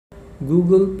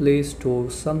Google Play Store,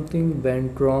 something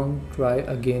went wrong, try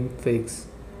again fix.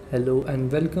 Hello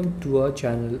and welcome to our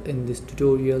channel. In this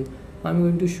tutorial I'm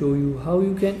going to show you how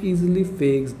you can easily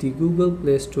fix the Google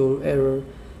Play Store error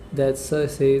that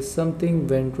says something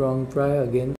went wrong, try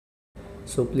again.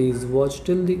 So please watch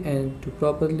till the end to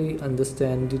properly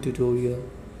understand the tutorial.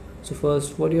 So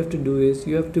first what you have to do is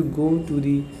you have to go to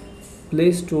the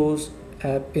Play Store's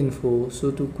app info.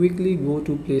 So to quickly go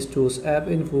to Play Store's app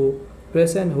info,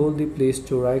 press and hold the Play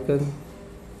Store icon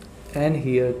and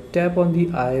here tap on the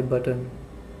I button.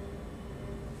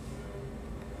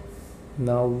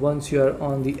 Now once you are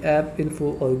on the app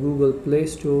info or Google Play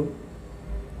Store,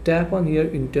 tap on here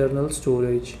internal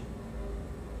storage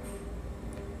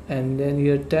and then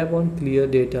here tap on clear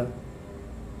data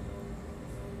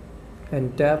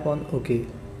and tap on OK.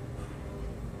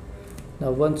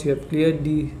 Now once you have cleared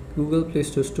the Google Play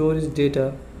Store storage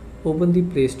data, open the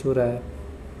Play Store app.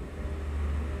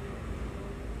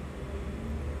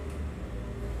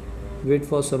 Wait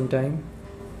for some time.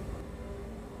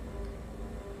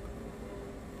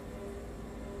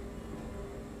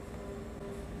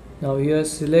 Now here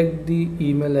select the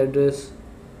email address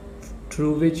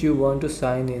through which you want to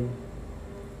sign in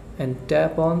and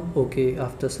tap on OK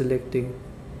after selecting.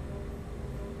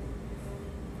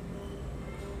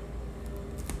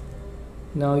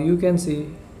 Now you can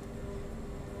see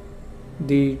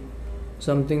the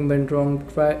something went wrong,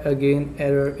 try again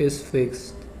error is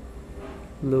fixed.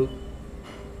 Look.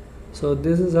 So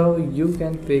this is how you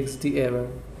can fix the error.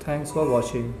 Thanks for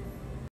watching.